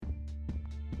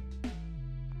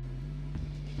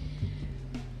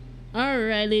All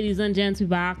right, ladies and gents, we're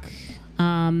back.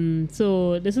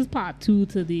 So this is part 2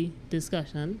 to the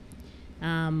discussion.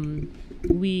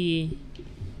 We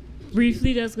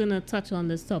briefly just gonna touch on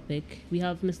this topic. We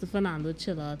have Mr. Fernando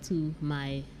Chillar to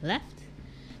my left,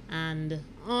 and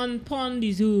on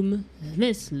the Zoom,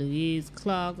 Miss Louise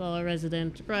Clark, our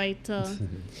resident writer.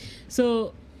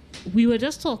 So we were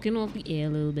just talking off the air a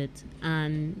little bit,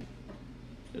 and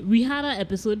we had an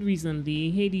episode recently,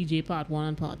 Hey DJ Part 1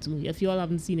 and Part 2. If you all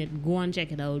haven't seen it, go and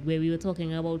check it out, where we were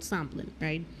talking about sampling,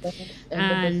 right?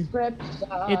 And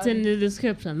it's in the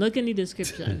description. Look in the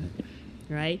description,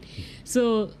 right?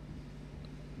 So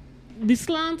the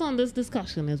slant on this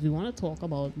discussion is we want to talk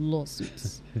about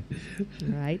lawsuits,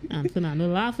 right? And Fernando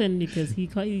laughing because he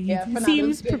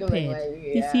seems prepared.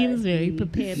 He seems very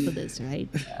prepared for this, right?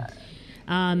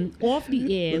 Off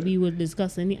the air, we were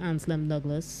discussing the Anselm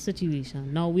Douglas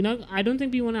situation. Now, I don't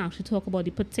think we want to actually talk about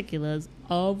the particulars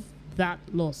of that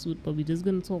lawsuit, but we're just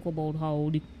going to talk about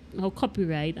how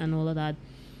copyright and all of that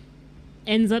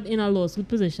ends up in a lawsuit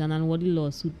position and what the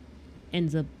lawsuit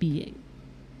ends up being.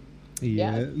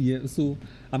 Yeah. So,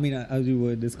 I mean, as we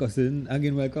were discussing,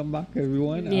 again, welcome back,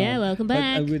 everyone. Welcome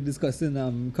back. We're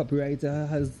discussing copyright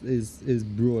is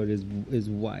broad, is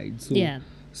wide. So,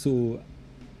 So,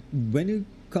 when you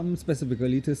come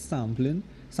specifically to sampling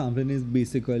is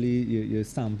basically you're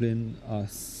sampling a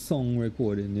song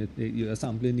recording. You're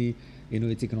sampling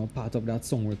you're taking out part of that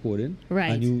song recording,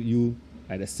 right? And you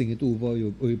either sing it over, or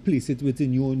you place it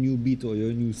within your new beat or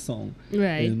your new song,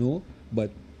 right?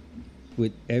 But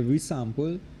with every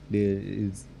sample,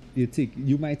 you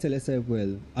might tell yourself,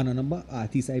 well, and a number of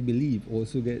artists, I believe,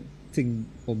 also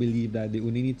believe that they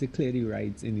only need to clear the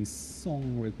rights in the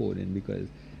song recording because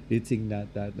they think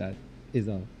that is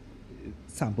a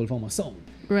sample from a song,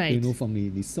 right? From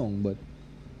the song. But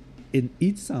in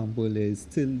each sample, there's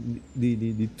still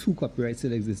the two copyrights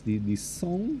still exist: the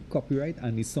song copyright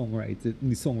and the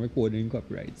song recording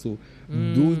copyright. So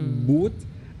those both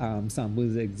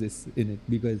samples exist in it,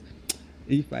 because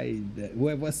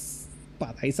whoever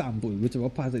part I sample, whichever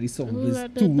part of the song is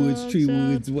 2 words, 3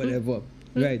 words, whatever,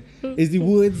 right? Is the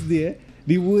words there?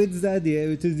 The words are there,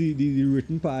 which is the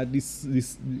written part,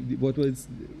 what was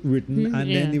written,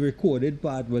 and then the recorded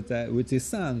part, which is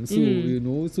sung. So,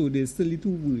 so there's still the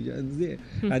 2 versions there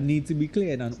that need to be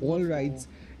cleared, and all rights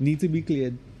need to be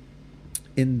cleared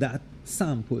in that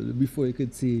sample before you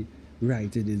could say,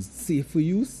 right, it is safe for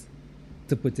use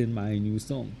to put in my new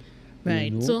song.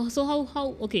 Right. So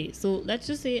how okay, so let's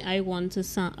just say I want to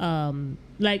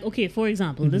for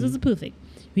example, this is perfect.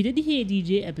 We did the Hey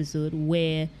DJ episode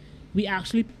where we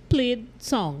actually played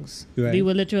songs. Right. They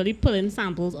were literally pulling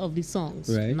samples of the songs.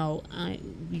 Right. Now,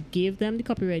 we gave them the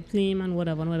copyright claim and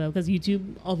whatever, because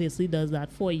YouTube obviously does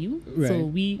that for you. Right.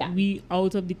 So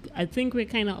I think we're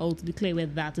kind of out of the clear where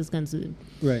that is concerned.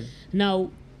 Right. Now,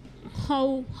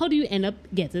 how do you end up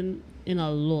getting in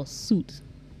a lawsuit?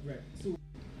 Right. So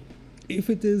if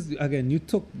it is, again, you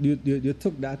took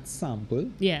that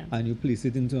sample, and you place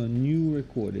it into a new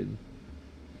recording,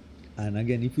 and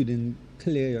again, if you didn't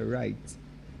clear your rights,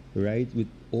 right, with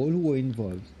all who are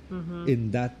involved in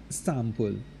that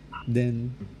sample,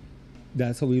 then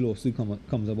that's how the lawsuit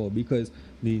comes about, because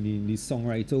the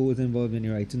songwriter was involved in the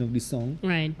writing of the song,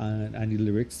 right, and the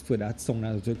lyrics for that song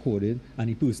that was recorded, and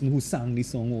the person who sang the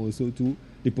song also too,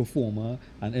 the performer,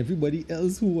 and everybody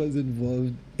else who was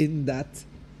involved in that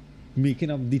making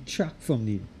of the track from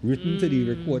the written to the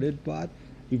recorded part.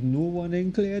 If no one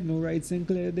ain't cleared, no rights ain't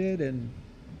cleared there, then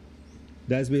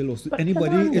that's where lawsuit.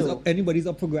 Anybody's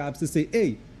up for grabs to say,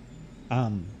 hey, all owe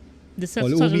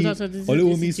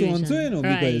me so and so,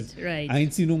 because right. I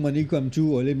ain't seen no money come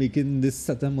through, all they making this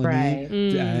certain money,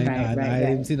 and I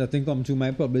didn't see nothing come through.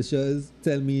 My publishers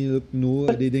tell me, look, no,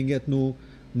 they didn't get no,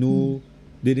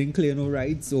 they didn't clear no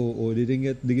rights, or they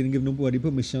didn't give nobody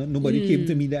permission. Nobody came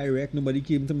to me direct. Nobody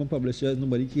came to my publishers.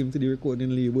 Nobody came to the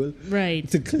recording label, right,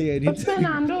 to clear it. But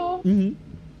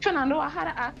Fernando, I had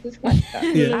to ask this question.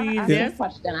 I had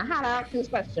to ask this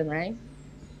question, right?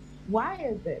 Why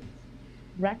is it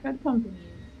record companies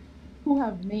who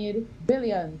have made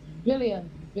billions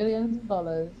of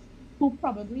dollars, who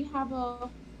probably have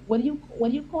what do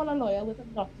you call a lawyer with a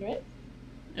doctorate?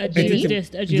 A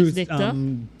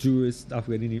jurisdictor. Jurist, I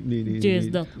forget the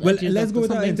name. Well, let's go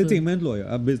with an entertainment lawyer,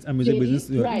 a music business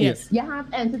lawyer. Right. Yes. You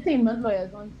have entertainment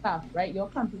lawyers on staff, right? Your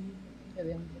company is making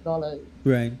billions of dollars.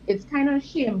 Right. It's kind of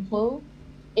shameful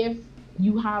if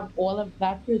you have all of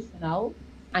that personnel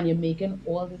and you're making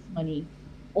all this money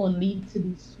only to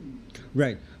be sued.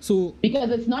 Right. So because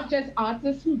it's not just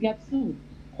artists who get sued.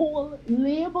 Whole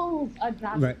labels are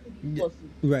dragged to be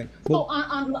lawsuits. Right. So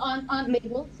on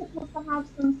labels supposed to have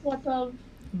some sort of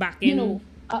back in.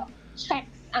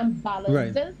 Checks and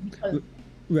balances because.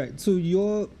 Right. So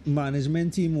your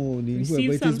management team or Receive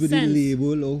whoever it some is with sense. the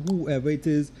label or whoever it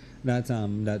is that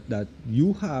that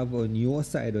you have on your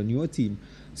side, on your team,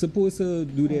 supposed to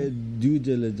do their due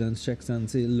diligence checks and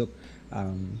say, look,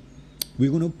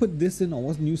 we're gonna put this in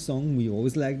our new song. We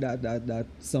always like that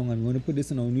song, and we're gonna put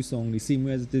this in our new song the same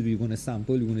way as it is. We're gonna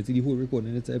sample, we're gonna take the whole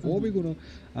recording itself, or we're gonna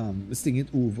sing it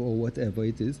over or whatever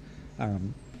it is.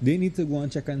 They need to go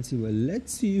and check and see, well,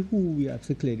 let's see who we have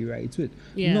to clear the rights with.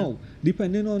 Yeah. No,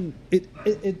 depending on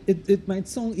it might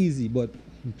sound easy, but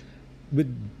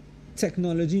with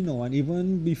technology now, and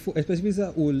even before, especially if it's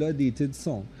an older dated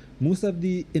song, most of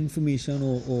the information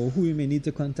or who you may need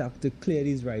to contact to clear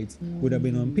these rights would have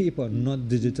been on paper, not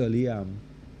digitally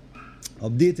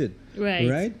updated.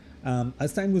 Right?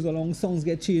 As time goes along, songs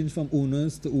get changed from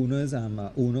owners to owners.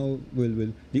 Owner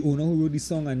will the owner who wrote the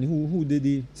song and who did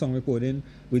the song recording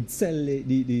would sell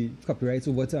the copyrights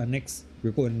over to our next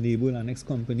recording label, our next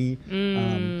company.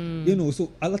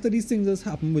 So a lot of these things just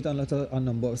happen with a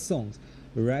number of songs,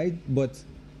 right? But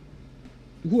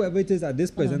whoever it is at this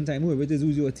present time, whoever it is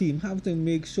who's your team, have to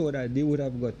make sure that they would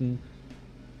have gotten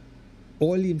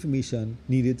all the information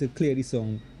needed to clear the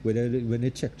song, whether when they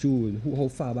check through how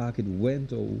far back it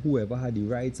went, or whoever had the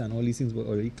rights and all these things were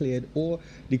already cleared, or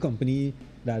the company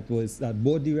that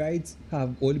bought the rights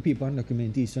have all the paper and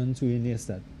documentation showing yes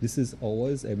that this is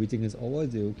ours, everything is ours,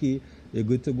 they're okay, they're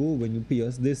good to go. When you pay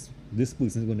us this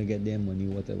person is going to get their money,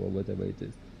 whatever it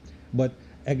is. But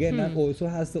again, that also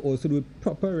has to also do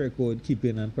proper record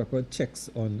keeping and proper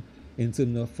checks on in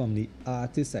terms of from the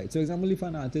artist side. So example, if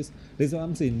an artist, that's what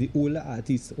I'm saying, the older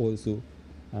artists also,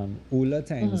 older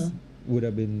times would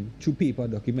have been through paper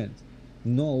documents.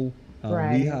 Now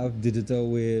we have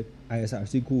digital where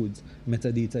ISRC codes,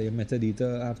 metadata, your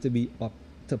metadata have to be up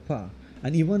to par.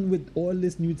 And even with all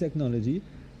this new technology,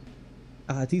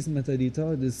 artist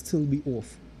metadata will still be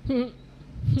off.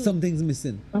 Something's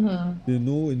missing.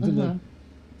 In terms of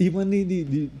even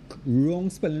the wrong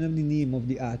spelling of the name of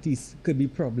the artist could be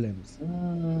problems.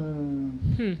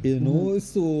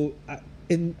 So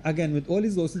again, with all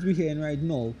these lawsuits we're hearing right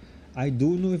now, I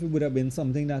don't know if it would have been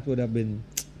something that would have been,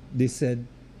 they said,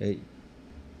 hey,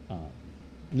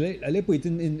 let's put it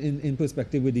in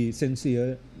perspective with the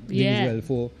sincere thing as well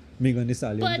for Megan Thee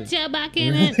Stallion. Put your back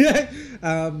in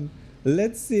it.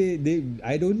 Let's say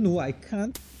I don't know, I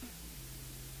can't.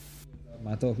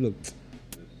 Matter of look.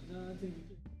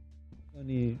 On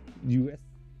the US,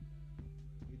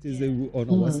 it is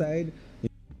on our side.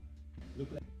 It look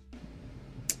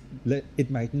like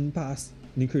it mightn't pass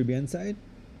the Caribbean side.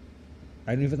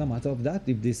 I don't know if it's a matter of that.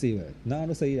 If they say, well, no,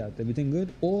 don't say that, everything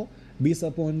good, or based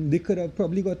upon they could have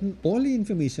probably gotten all the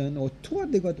information or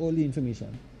thought they got all the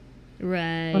information.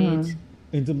 Right.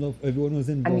 In terms of everyone who's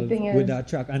involved with that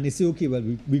track, and they say, okay, well,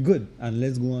 we good, and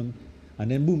let's go on,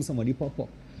 and then boom, somebody pop up.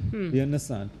 You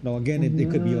understand? Now again, it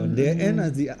could be on their end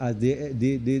as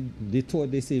they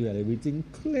thought they say, well, everything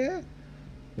clear,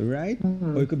 right?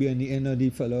 Or it could be on the end of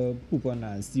the fellow poop on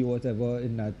nasty or whatever,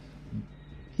 in that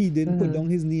he didn't put down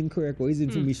his name correct or his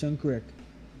information correct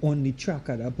on the track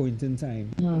at that point in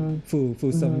time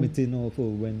for submitting or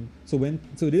for when. So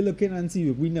they look in and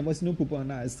see, we never see no poop on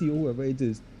nasty or whoever it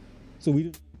is. So we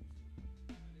don't.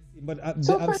 But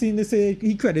I've seen they say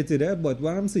he credited it, but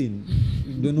what I'm saying,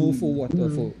 don't know for what or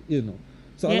for,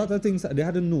 So a lot of things, they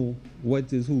had to know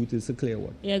what is who it is to clear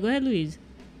what. Yeah, go ahead, Louise.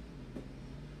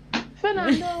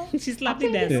 Fernando, She slapped I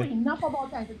it think there. you know enough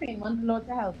about entertainment law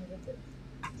to help me with this.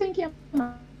 I think you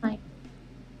might,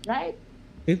 right?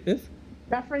 If?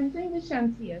 Referencing the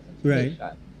Shantia situation. Right.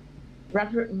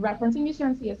 Referencing the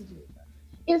Shantia situation.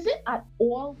 Is it at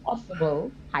all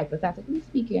possible, hypothetically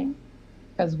speaking,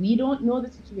 because we don't know the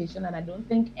situation, and I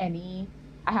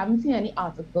haven't seen any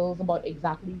articles about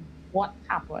exactly what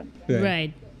happened.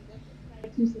 Right.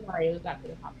 Two scenarios that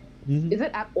could have happened. Is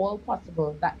it at all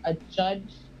possible that a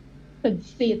judge could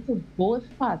say to both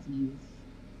parties,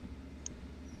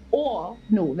 or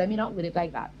no, let me not put it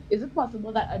like that. Is it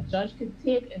possible that a judge could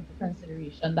take into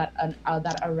consideration that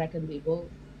a record label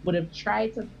would have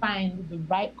tried to find the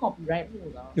right copyright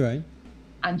holder, right,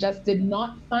 and just did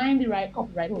not find the right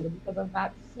copyright holder because of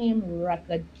that same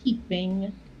record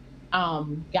keeping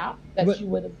gap that you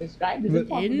would have described? Is it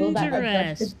possible that a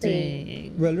judge could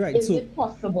say, well, right, is it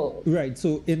possible? Right,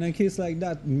 so in a case like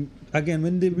that, again,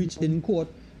 when they reach in court,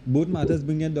 both matters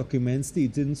bring their documents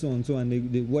stating so and so, and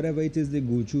they whatever it is, they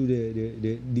go through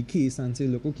the case and say,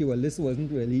 look, okay, well, this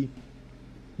wasn't really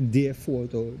their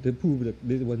fault, or they prove that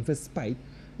it wasn't for spite.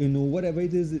 Whatever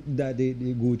it is that they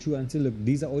go through and say, look,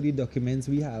 these are all the documents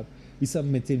we have. We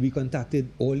submitted, we contacted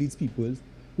all these people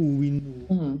who we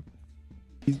know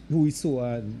who we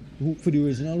saw who, for the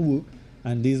original work,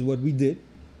 and this is what we did.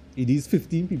 It is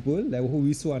 15 people, like who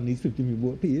we saw, and these 15 people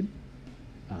were paid.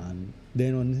 And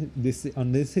then on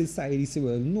this his side, he said,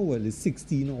 well, no, well, it's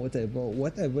 16 or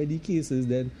whatever the case is,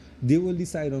 then they will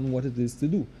decide on what it is to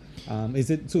do. Is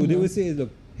it so? They will say,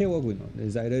 look, here what going on.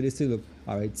 Is either they say, look,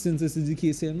 all right, since this is the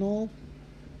case here, no,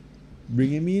 bring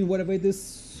him in, whatever it is,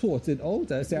 sort it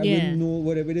out. I say, I wouldn't know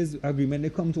whatever it is, agreement they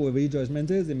come to, whatever the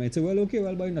judgment is, they might say, well, okay,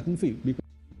 well, buy nothing for you. Because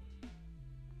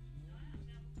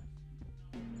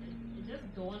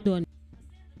Don't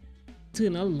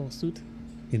internal lawsuit.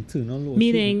 Internal lawsuit.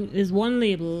 Meaning, there's one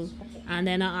label, and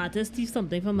then an artist thief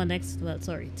something from the next. Well,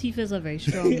 sorry, thief is a very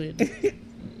strong word.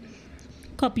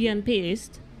 Copy and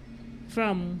paste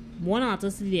from one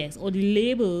artist to the next, or the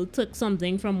label took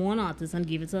something from one artist and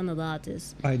gave it to another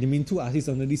artist. I mean, two artists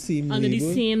under the same label. Under the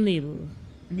same label.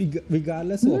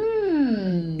 Regardless of,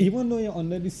 even though you're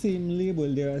under the same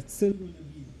label, there are still going to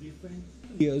be different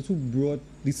players who brought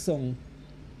the song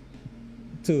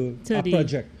to a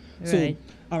project. Right. So,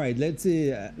 all right, let's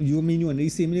say you mean you're under the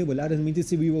same label. That doesn't mean to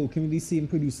say we were working with the same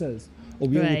producers or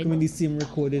we were working with the same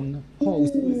recording house.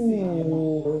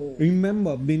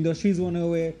 Remember, the industry is one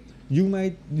where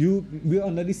we're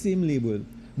under the same label,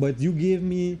 but you gave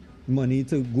me money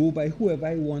to go by whoever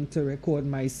I want to record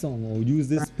my song or use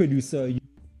this producer,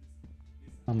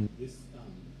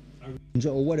 arranger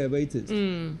or whatever it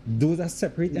is. Those are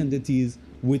separate entities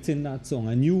within that song,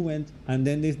 and you went and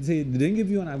then they say they didn't give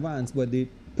you an advance, but they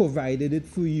provided it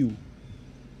for you.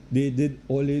 They made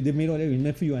all the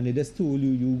arrangement for you, and they just told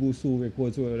you go so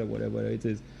records or whatever it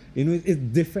is. You know, it's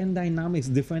different dynamics,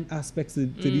 different aspects to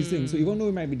these things. So even though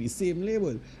it might be the same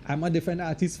label, I'm a different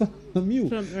artist from you.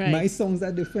 My songs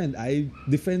are different.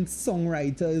 Different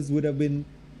songwriters would have been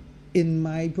in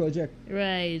my project.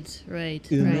 Right.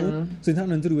 You know? So it has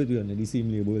nothing to do with we under the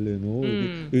same label, you know.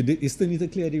 You still need to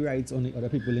clear the rights on the other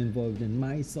people involved in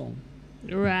my song.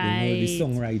 Right. You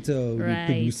know, the songwriter, the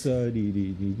producer,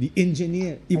 the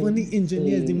engineer, even the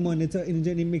engineers, the monitor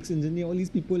engineer, mix engineer, all these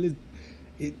people is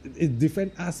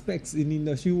different aspects in the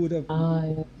industry would have,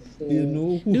 you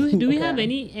know. Do we have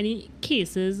any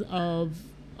cases of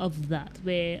that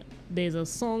where there's a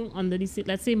song under the,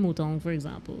 let's say Motown, for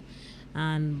example,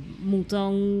 and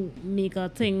Motown make a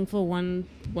thing for one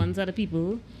set of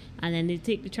people, and then they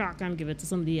take the track and give it to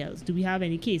somebody else? Do we have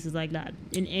any cases like that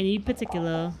in any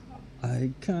particular?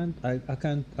 I can't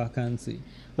see.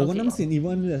 But what I'm saying,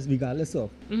 even regardless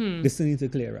of, they still need to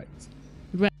clear rights.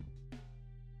 Right.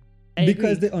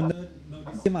 Because they under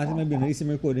the same artist might be on the same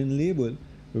recording label,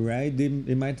 right? They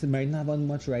might not have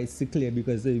much rights to clear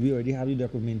because we already have the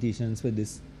documentations for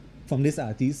this from this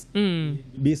artist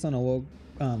based on our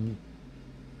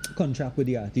contract with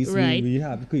the artist. Right. We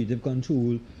have creative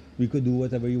control. We could do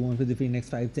whatever you want for the next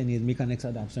 5-10 years, make a next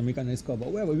adaptation, make a next cover,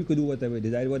 whatever. We could do whatever it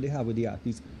is. That's what they have with the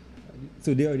artist.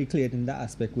 So they already cleared in that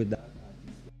aspect with that.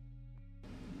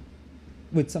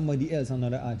 With somebody else,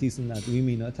 another artist, in that we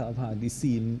may not have had the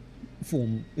same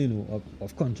form, you know,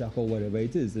 of contract or whatever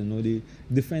it is. You know, the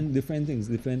different things,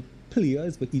 different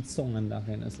players for each song and that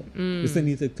kind of stuff. We still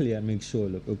need to clear and make sure,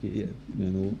 look, okay, yeah, you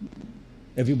know,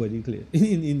 everybody clear,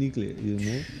 in the clear, you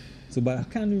know. So, but I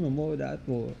can't remember that,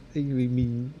 or we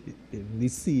mean the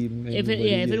same. If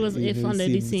under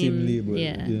the same label,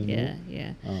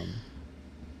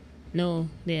 No,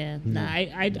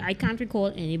 I can't recall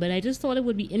any, but I just thought it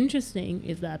would be interesting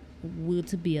if that were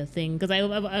to be a thing, because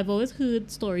I've always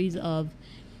heard stories of,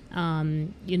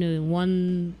 you know,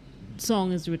 one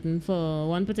song is written for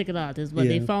one particular artist, but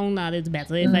they found that it's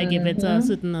better if I give it to a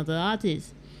certain other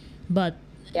artist. But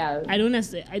I don't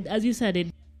necessarily, as you said, it.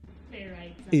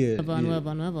 But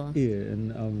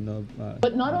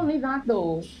not only that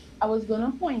though, I was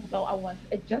gonna point out,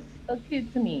 it just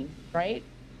occurred to me, right?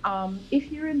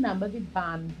 If you remember the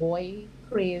band boy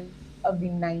craze of the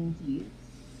 90s,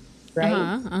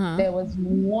 right? There was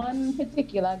one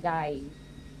particular guy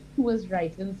who was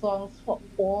writing songs for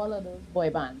all of those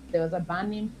boy bands. There was a band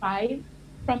named Five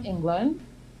from England.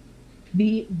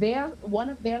 One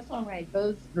of their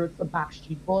songwriters wrote for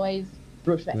Backstreet Boys,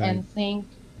 wrote for NSYNC.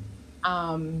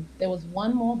 There was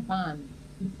one more band.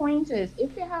 The point is,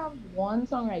 if you have one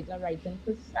songwriter writing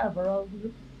for several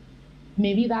groups,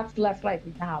 maybe that's less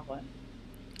likely to happen.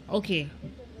 Okay.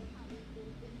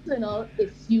 Internal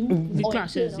issue. The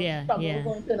clashes,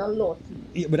 internal lawsuit.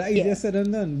 Yeah, but I just said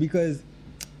and done, because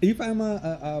if I'm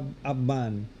a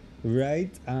band,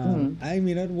 right, I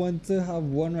may not want to have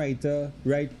one writer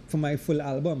write for my full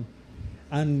album.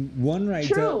 And one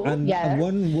writer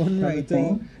one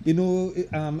writer, you know,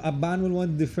 a band will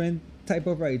want different type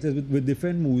of writers with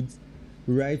different moods,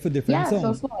 right, for different Yes,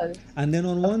 songs. of course. And then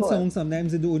on Of one course. song,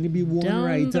 sometimes it will only be one Down the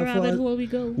writer rabbit for hole we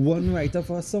go. one writer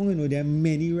for a song. You know, there are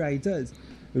many writers,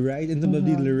 right, in terms of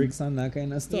the lyrics and that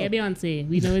kind of stuff. Yeah, Beyonce,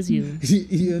 we know it's you.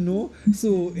 You know,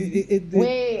 so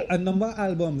Wait. a number of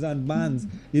albums and bands,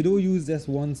 you don't use just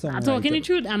one song. I'm talking the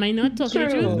truth. Am I not talking the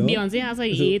True. truth? No. Beyonce has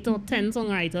like So- 8 or 10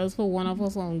 songwriters for one of her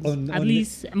songs. On At the-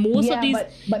 least most Yeah, of these,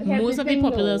 but here's most the of the thing,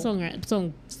 popular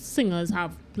though. singers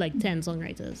have like 10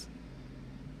 songwriters.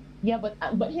 Yeah,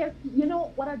 but here's, you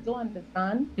know what I don't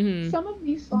understand? Mhm. Some of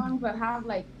these songs that have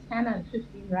like 10 and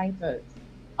 15 writers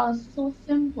are so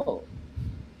simple.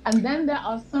 And then there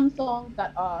are some songs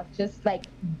that are just like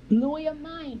blow your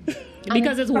mind. And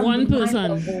Because it's from one the mind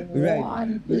person. of Right,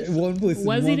 one person. one person.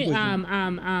 Was one it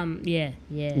person.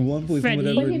 yeah. One person would Freddie. have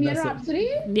written Bohemian that song. Rhapsody?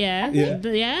 Yeah.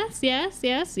 Yeah.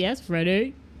 Yes,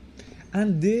 Freddie.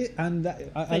 And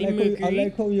I Freddie like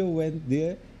Mercury. how you went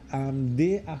there.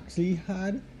 They actually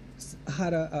had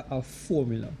a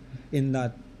formula in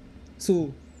that.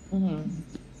 So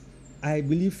I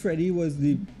believe Freddie was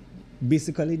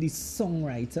basically the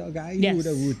songwriter guy. He Yes. would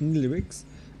have written lyrics,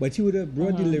 but he would have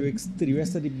brought the lyrics to the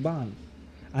rest of the band,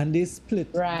 and they split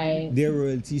Right. their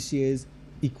royalty shares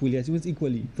equally. I think it was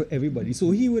equally for everybody. So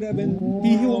he would have been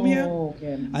he home here.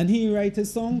 Okay. And he write a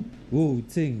song,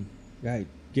 sing, right,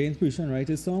 get inspiration, write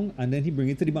a song, and then he bring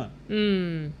it to the band.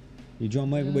 He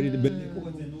drum everybody, the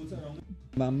chords and notes around.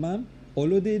 Bam, bam.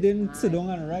 Although they didn't sit down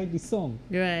and write the song,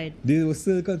 Right. they were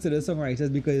still considered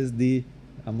songwriters because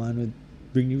a man would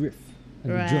bring the riff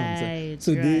and the drums. Right,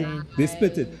 So right. they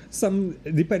split it. Some,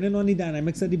 depending on the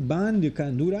dynamics of the band, you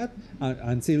can do that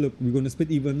and say, look, we're going to split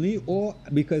evenly. Or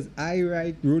because I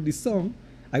wrote the song,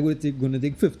 I going to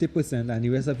take 50% and the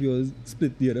rest of yours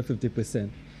split the other 50%.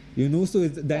 You know, so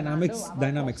it's dynamics. Fernando, I have a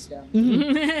Dynamics. question.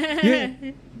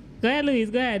 Yeah. Go ahead, Louise.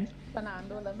 Go ahead.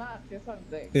 Fernando, let me ask you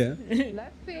something. Yeah.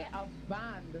 Let's say a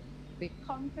band, they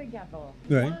come together.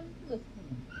 Right. One person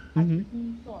has Mhm.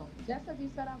 written song. Just as you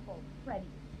said about Freddie.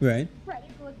 Right. Freddie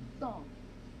wrote the song,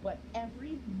 but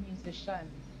every musician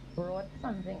brought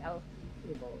something else to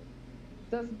the table.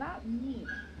 Does that mean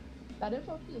that if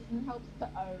a person helps to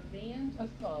arrange a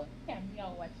song, can we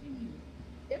are watching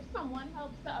you? If someone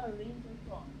helps to arrange a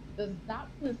song, does that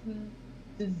person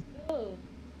deserve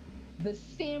the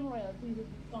same royalties as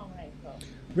the songwriter?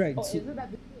 Right. Or So, is it that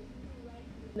the person who writes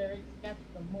the lyrics gets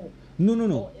the most?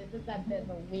 no. Or is it that there's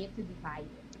a way to divide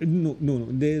it? No.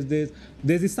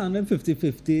 There's a standard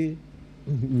 50-50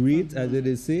 rate, as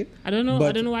they say. I don't know. I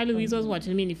But- don't know why Louise was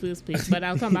watching me in the first place, but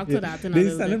I'll come back to that in a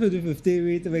There's a little standard bit. 50-50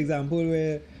 rate, for example,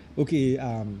 where,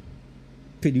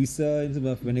 producer, in terms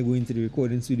of when they go into the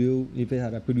recording studio, if they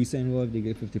had a producer involved, they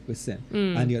get 50%.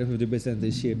 And the other 50%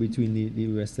 is shared between the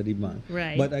rest of the band.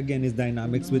 Right. But again, it's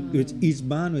dynamics with each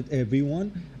band, with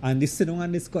everyone. And they sit down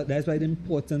and discuss. That's why it's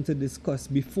important to discuss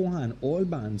beforehand, all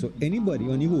bands or anybody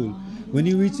on the whole. When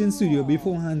you reach in studio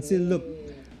beforehand, say, look,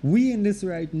 we in this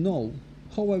right now,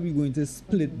 how are we going to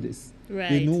split this?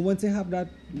 Right. You know, once they have that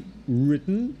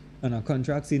written on a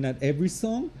contract saying that every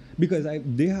song, because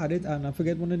they had it, and I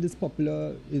forget one of this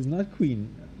popular is not Queen.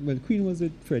 Well, Queen was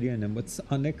with Freddie and them, but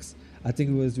our next, I think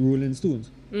it was Rolling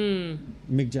Stones,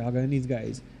 Mick Jagger and these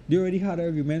guys. They already had an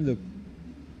agreement. Look,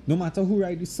 no matter who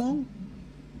write the song,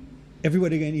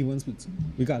 everybody getting even splits,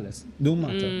 regardless. Don't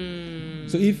matter.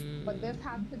 So if But this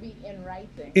has to be in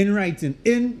writing. in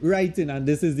writing, and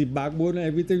this is the backbone and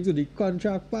everything. So the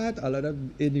contract part, a lot of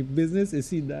in the business is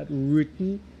see that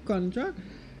written contract.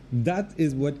 That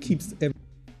is what keeps everything.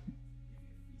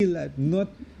 Like not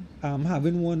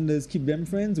having one that's keep them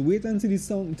friends. Wait until the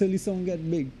song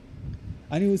get big,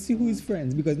 and you will see who is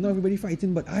friends, because not everybody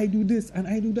fighting. But I do this and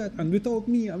I do that, and without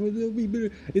me,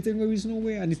 it's in reach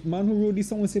nowhere. And this man who wrote this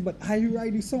song will say, "But I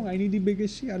write this song. I need the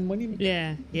biggest share and money."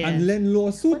 Yeah. And then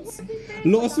lawsuits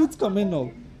coming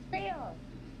now. Fair.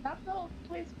 That's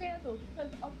always fair though,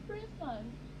 because a person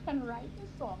can write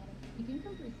a song. Speaking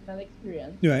from personal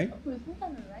experience, Right. a person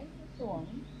can write a song.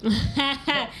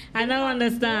 I don't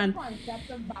understand. No concept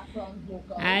of background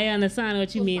vocals. I understand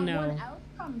what you So mean someone now. else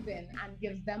comes in and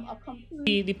gives them a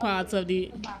complete The parts of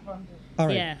the background vocal. All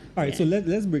right. Yeah, All right. yeah. So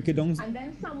let's break it down. And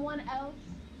then someone else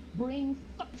brings,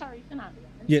 sorry, Fernando.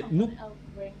 And Yeah, someone no. else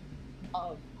brings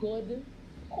a good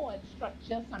chord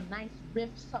structure, some nice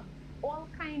riffs, some all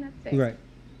kind of things. Right.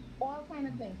 All kind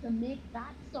of things to make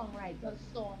that songwriter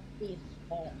song based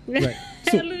on. Right.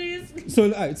 So Louise. So, all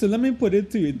right, so let me put it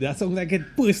to you. That sounds like it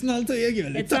personal to you,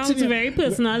 girl. It It's touching sounds you. very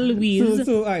personal, Louise.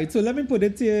 So, all right, so let me put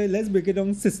it to you. Let's break it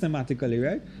down systematically,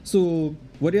 right? So,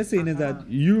 what you're saying is that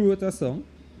you wrote a song,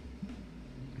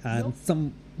 and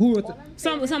who wrote it?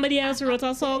 Somebody else wrote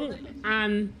a song,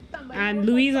 and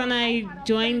Louise and I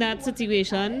joined that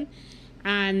situation,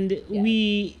 and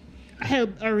we help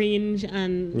arrange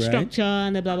and Right. structure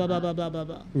and the blah blah blah blah blah blah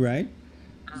blah. Right?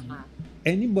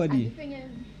 Anybody? And the thing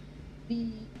is,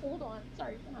 hold on,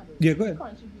 sorry, Fernando. Yeah, go ahead. The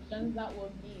contributions that were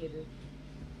made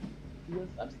was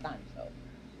substantial.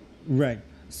 Right.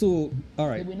 So, all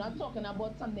right. So we're not talking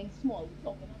about something small.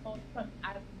 We're talking about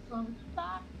from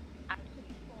start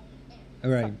actually from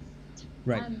end. Right.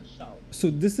 Right. And show. So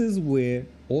this is where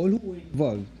all who were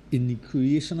involved in the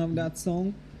creation of that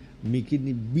song, making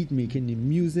the beat, making the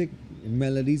music,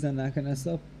 melodies and that kind of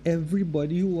stuff,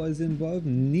 everybody who was involved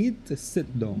need to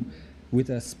sit down with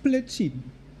a split sheet,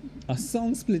 a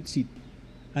song split sheet,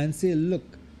 and say, look,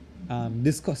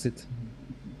 discuss it.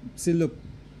 Say, look,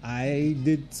 I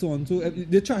did so and so.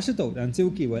 They trash it out and say,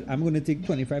 okay, well, I'm going to take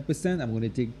 25%, I'm going to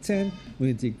take 10, I'm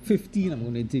going to take 15, I'm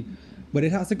going to take... But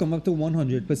it has to come up to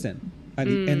 100% at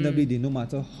the end of the day, no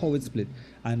matter how it's split.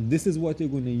 And this is what you're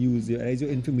going to use as your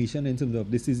information in terms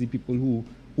of this is the people who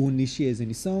own the shares in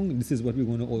the song. This is what we're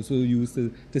going to also use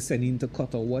to send in to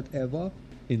cut or whatever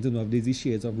in terms of these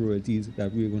shares of royalties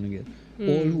that we're going to get.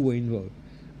 All who were involved.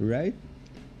 Right?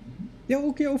 Yeah,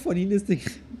 okay, how funny this thing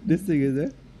is,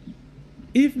 eh?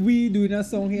 If we doing a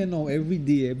song here now every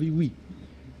day, every week,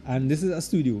 and this is a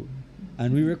studio,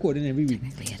 and we recording every week,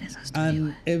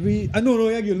 and every you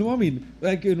know what I mean,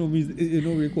 like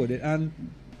recorded, and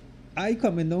I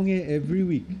coming down here every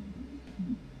week,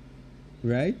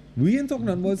 right? We ain't talking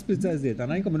about splits as yet,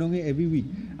 and I coming down here every week,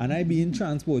 and I being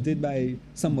transported by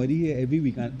somebody here every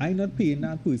week, and I not paying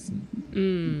that person.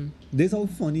 This how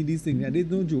funny these things are. There's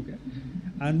no joke, eh?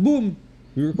 And boom,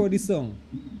 we record this song,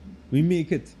 we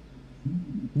make it.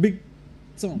 Big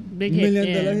song, Big $1 million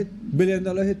hit, hit, $1 billion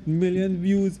hit, million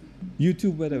views,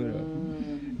 YouTube, whatever.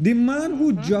 The man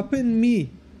who dropping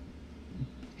me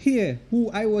here,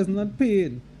 who I was not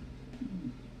paying,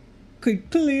 could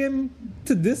claim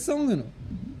to this song, you know.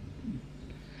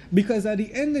 Because at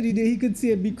the end of the day, he could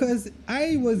say, because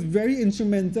I was very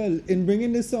instrumental in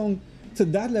bringing this song to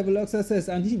that level of success,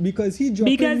 and because he dropped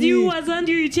because you wasn't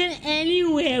reaching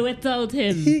anywhere without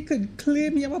him. He could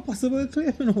claim, he have a possible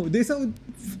claim, you know. This how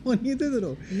funny it is, you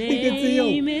know. Name He could say, yo,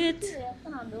 it.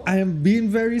 I am being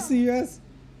very serious.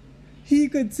 He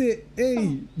could say,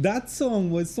 hey, that song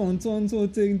was so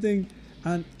thing,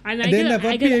 and they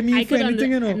never pay me for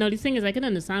anything, you know. No, the thing is, I can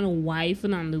understand why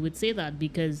Fernando would say that,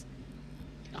 because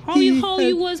how you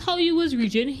was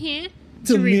reaching here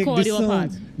to record your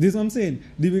part. This is what I'm saying.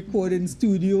 The recording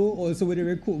studio, also where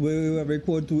we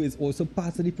record to, is also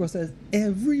part of the process.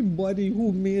 Everybody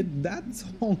who made that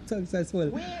song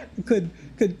successful could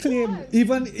claim,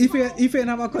 even if you don't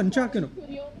have a contract, you know.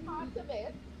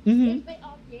 If they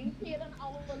are being paid an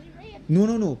hourly rate.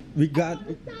 No.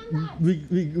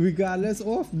 Regardless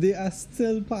of, they are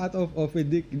still part of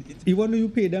it. Even though you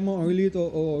pay them an hourly rate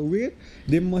or rate,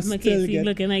 they must still get.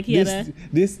 Looking like they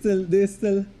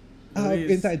still have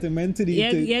entitlement to the.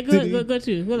 Go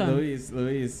to. Hold on.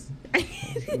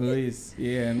 Luis,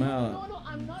 yeah, no. No,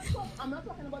 I'm not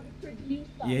talking about the producer.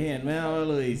 Yeah, no,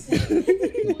 Luis.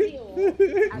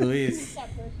 Luis.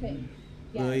 Separate thing.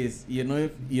 Luis, you know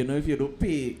if you don't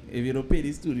pay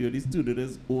the studio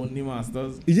does own the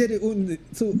masters. Yeah, they own.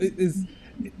 So it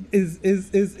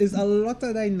is a lot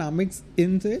of dynamics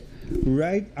into it,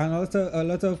 right? And also a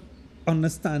lot of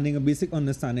understanding, a basic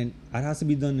understanding. It has to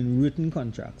be done in written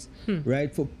contracts,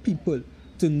 right? For people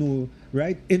to know,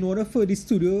 right? In order for the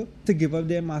studio to give up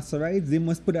their master rights, they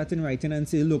must put that in writing and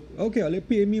say, look, okay, I'll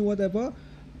pay me whatever,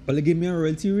 or give me a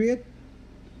royalty rate.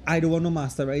 I don't want no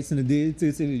master rights in the day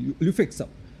to say you fix up.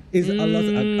 It's a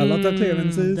lot of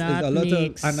clearances. It's a lot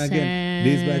of, and again,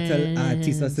 these by tell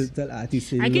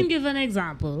artists. I can give an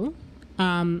example.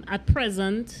 At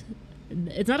present,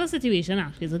 it's not a situation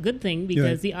actually. It's a good thing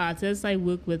because the artist I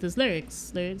work with is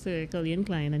lyrically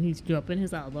inclined, and he's dropping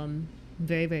his album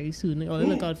very, very soon. All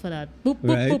look out for that. Boop,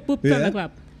 boop, boop, boop,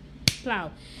 thunderclap. Plow.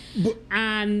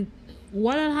 And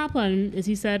what had happened is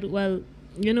he said, well,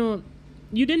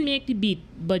 you didn't make the beat,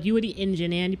 but you were the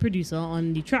engineer and the producer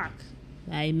on the track.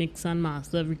 I mix and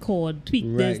master, record,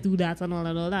 tweak this, do that, and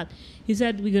all that. He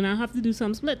said, we're going to have to do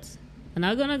some splits. And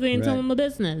I'm going to go into my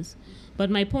business. But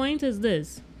my point is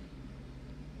this.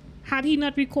 Had he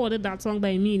not recorded that song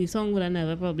by me, the song would have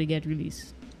never probably get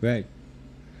released. Right.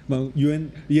 Well, you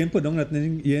ain't put down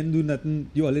nothing, you ain't do nothing,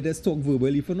 you already just talk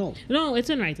verbally for now. No, it's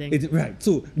in writing. Right,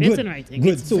 so good. It's in writing.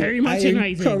 Good. It's very much in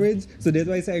writing. So that's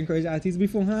why I say encourage artists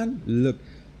beforehand. Look,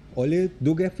 all you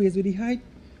don't get faced with the hype.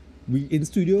 We in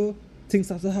studio, things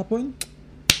have to happen.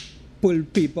 Pull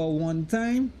paper one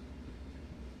time,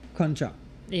 contract.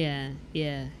 Yeah.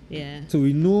 So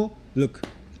we know, look,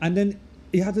 and then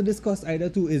you have to discuss either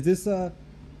two, is this a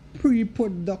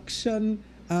pre-production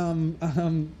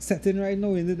setting right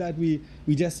now? Is it that we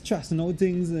just trusting out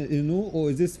things, or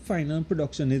is this final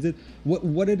production? Is it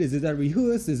what it is? Is it a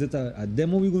rehearse? Is it a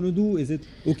demo we're gonna do? Is it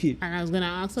okay? And I was gonna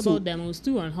ask about demos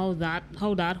too, and how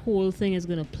that whole thing is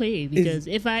gonna play, because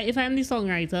if I'm the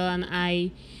songwriter and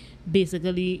I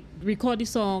basically record the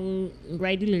song,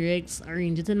 write the lyrics,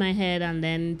 arrange it in my head, and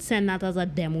then send that as a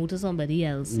demo to somebody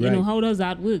else. Right. How does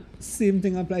that work? Same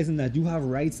thing applies in that you have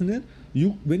rights in it.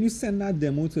 When you send that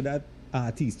demo to that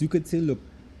artist, you could say, look,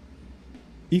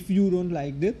 if you don't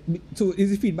like it, so is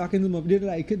the feedback in them, if they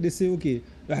like it, they say, okay,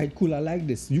 right, cool, I like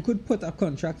this. You could put a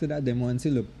contract to that demo and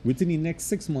say, look, within the next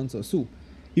 6 months or so,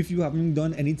 if you haven't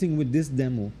done anything with this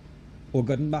demo or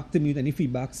gotten back to me with any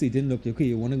feedback saying, look, okay,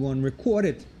 you want to go and record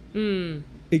it,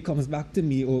 it comes back to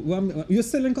me, or you're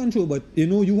still in control, but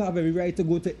you have every right to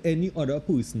go to any other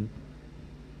person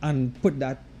and put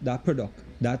that product,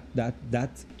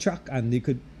 that track, and they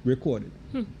could record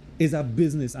it. It's a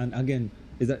business, and again,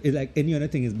 it's like any other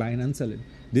thing, is buying and selling.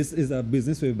 This is a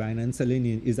business where buying and selling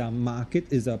is a market,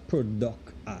 is a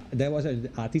product. That was the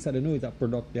artists, I don't know, it's a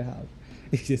product they have.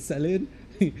 If you're selling,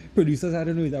 producers, I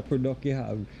don't know, it's a product you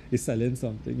have. It's selling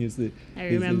something. I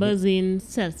remember Zane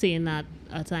saying that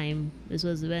a time. This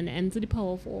was when Enter the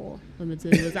Power 4. When it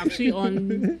was actually on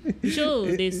the show.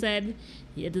 They said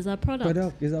it is a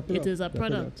product. It is a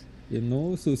product.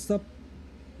 So stop.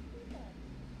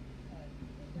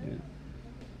 Yeah.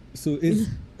 So it's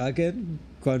again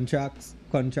contracts.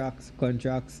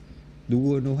 Do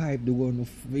go no hype, do go no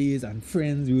phase, and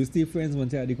friends. You will stay friends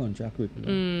once you have the contract with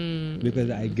me. Because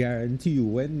I guarantee you,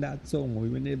 when that song,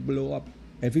 when they blow up,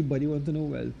 everybody want to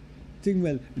know,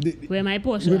 where my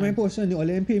portion? They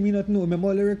only pay me not know. Remember,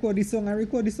 I record the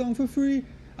song for free.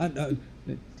 And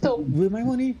so where my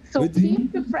money? So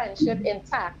keep the friendship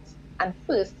intact and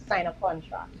first sign a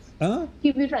contract.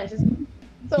 Keep the friendship.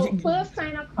 So first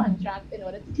sign a contract in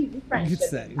order to keep the friendship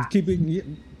intact. Keep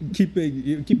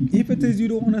if it is you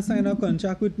don't want to sign a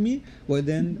contract with me, well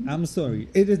then I'm sorry.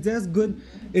 It is just good.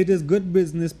 It is good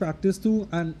business practice too,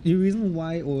 and the reason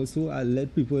why also I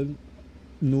let people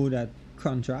know that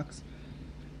contracts.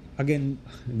 Again,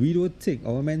 we don't take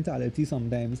our mentality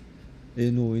sometimes.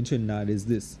 In Trinidad is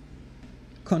this: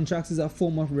 contracts is a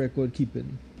form of record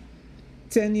keeping.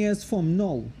 10 years from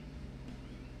now,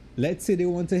 let's say they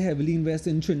want to heavily invest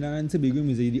in Trinidad and Tobago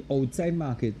music, the outside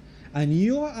market, and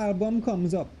your album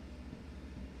comes up,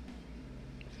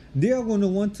 they are going to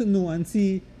want to know and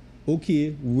see,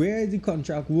 okay, where the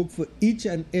contract work for each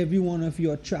and every one of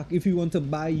your track if you want to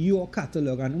buy your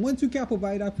catalog. And once you can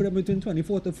provide that for them between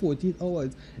 24 to 48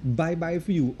 hours, bye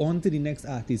for you, on to the next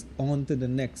artist, on to the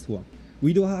next one.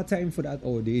 We don't have time for that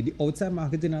all day. The outside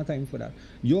marketing have time for that.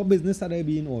 Your business had to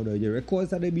be in order. Your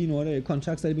records had to be in order. Your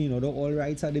contracts had to be in order. All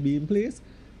rights had to be in place,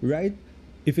 right?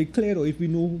 If it cleared, or if we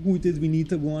know who it is we need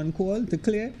to go and call to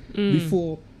clear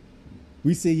before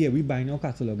we say, yeah, we buying our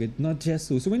catalog. It's not just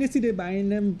so. So when you see they buying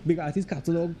them big artist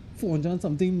catalog, 400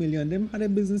 something million, them had a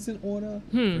business in order.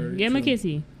 Yeah,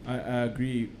 Casey. I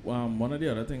agree. One of the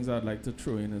other things I'd like to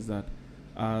throw in is that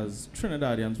as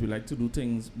Trinidadians, we like to do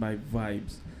things by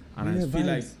vibes. And I feel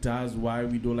like that's why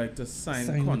we don't like to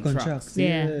sign contracts.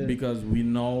 Yeah. Because we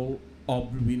now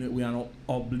we are now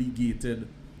obligated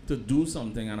to do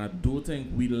something, and I don't think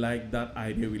we like that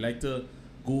idea. We like to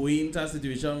go into a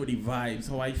situation with the vibes,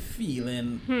 how I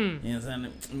feeling, yes,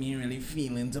 and me really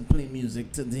feeling to play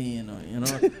music today, and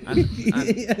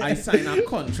I sign a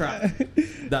contract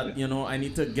that I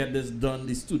need to get this done,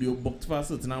 the studio booked for a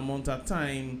certain amount of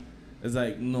time. It's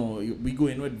like, no, we go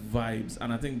in with vibes,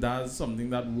 and I think that's something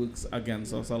that works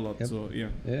against us a lot. Yep. So yeah,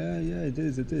 it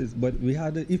is. But we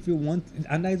had, if you want,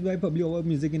 and that's why probably our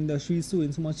music industry is so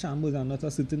in so much shambles and not a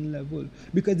certain level,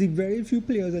 because the very few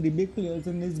players are the big players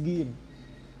in this game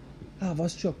have a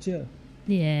structure.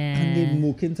 Yeah. And they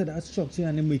move into that structure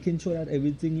and they're making sure that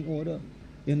everything in order.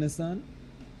 You understand?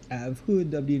 I've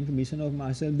heard of the information of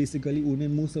Marshall basically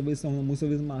owning most of his songs and most of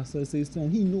his masters say song.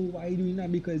 He know why he's doing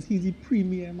that, because he's the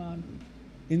premier man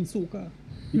in soca.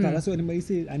 Because that's what anybody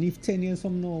says. And if 10 years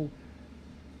from now,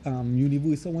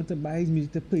 Universal want to buy his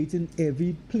music to play it in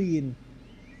every plane,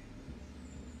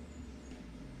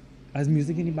 as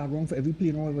music in the background for every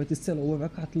plane, or whatever, to sell over a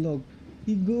catalog,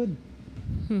 he good.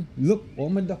 Look, all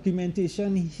my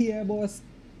documentation here, boss.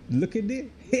 Look at it.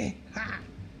 Hey, ha!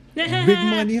 Big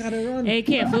money had a run. Hey,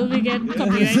 careful, we get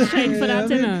copyright strike for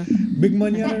that, Big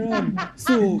money had a run.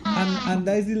 So, and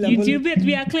that's the level. YouTube it,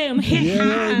 we are claim.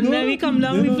 And then we come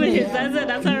down, we play it.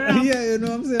 That's a wrap. Yeah, you know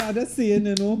what I'm saying? I'm just saying,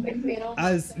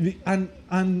 as we, and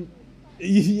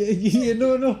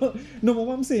no,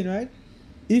 what I'm saying, right?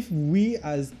 If we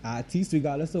as artists,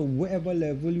 regardless of whatever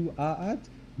level you are at,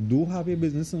 don't have your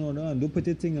business in order and don't put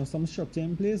your thing on some structure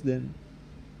in place, then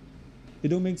it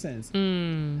don't make sense.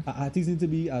 Artists need to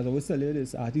be, as I always tell you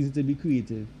this, artists need to be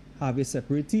creative. Have a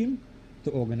separate team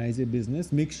to organize your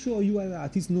business. Make sure you as an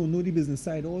artist know the business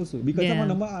side also. Because some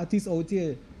number of artists out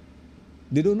here,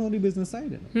 they don't know the business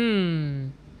side. And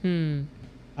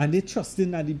they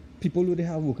trusting that the people who they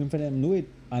have working for them know it,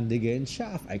 and they getting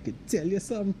shaft. I could tell you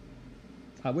some.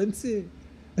 I wouldn't say.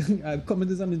 I've come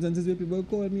into some instances where people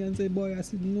call me and say, boy, I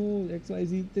said, no,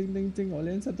 XYZ, thing, all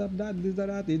in set up that, this,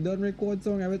 that, they don't record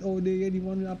song, I went, oh, they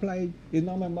anyone apply, it's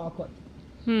not my market.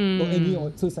 Or any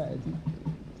society.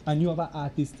 And you have an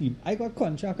artist team. I got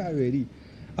contract already.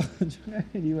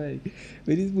 Anyway,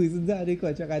 with these persons that the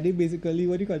contract, and they basically,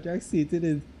 what the contract stated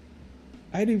is,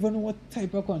 I don't even know what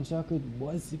type of contract it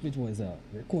was, if it was a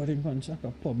recording contract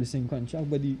or publishing contract,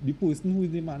 but the person who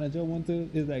is the manager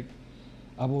is like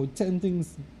about 10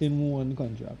 things in one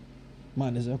contract.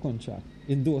 Manager contract,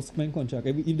 endorsement contract.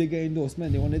 If they get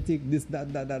endorsement, they want to take this, that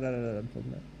from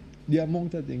that. The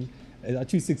amount of things. A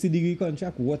 360-degree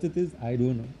contract, what it is, I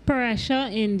don't know. Pressure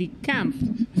in the camp.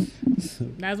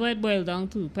 That's what it boils down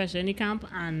to. Pressure in the camp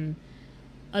and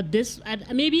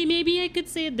maybe I could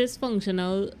say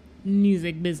dysfunctional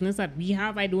music business that we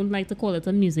have. I don't like to call it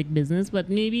a music business, but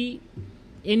maybe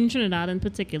in Trinidad in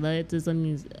particular, it is a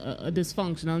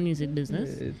dysfunctional music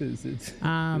business. It is. It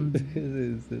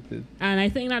is. And I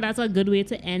think that's a good way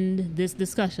to end this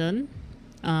discussion.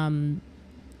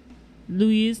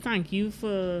 Louise, thank you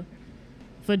for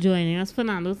joining us.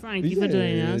 Fernando, thank you for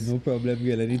joining us. No problem,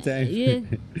 girl.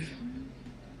 Anytime.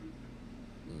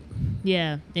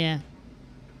 Yeah.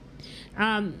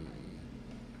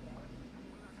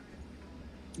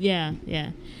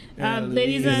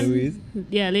 Ladies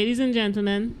and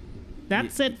gentlemen,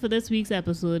 that's it for this week's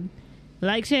episode.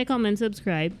 Like, share, comment,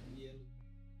 subscribe.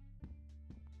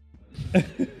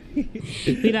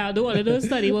 We don't want to do a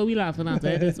study what we laughing at.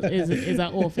 It's an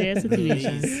unfair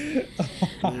situation.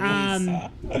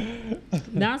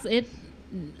 That's it.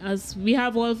 As we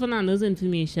have all Fernando's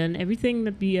information, everything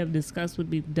that we have discussed would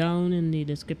be down in the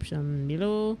description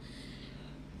below.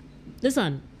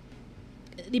 Listen,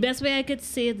 the best way I could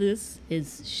say this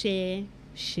is share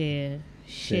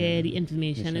the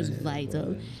information is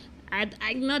vital.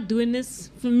 I'm not doing this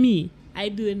for me.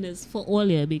 I'm doing this for all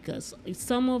you, because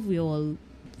some of you all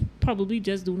probably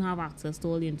just don't have access to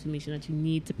all the information that you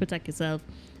need to protect yourself,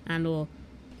 and or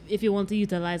if you want to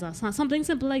utilize something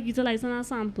simple like utilizing a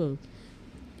sample.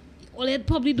 All you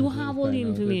probably don't have all the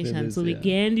information. So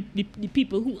again, the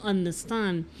people who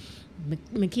understand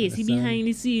McCasey behind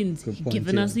the scenes,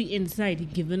 giving us the insight, he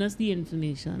giving us the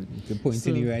information. To point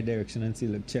in the right direction and say,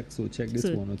 look, check this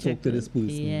one, or talk to this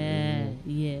person.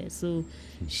 Yeah. So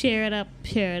share it up.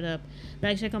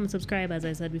 Like, share, comment, subscribe, as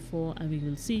I said before, and we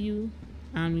will see you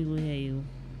and we will hear you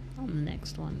on the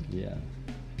next one. Yeah.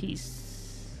 Peace.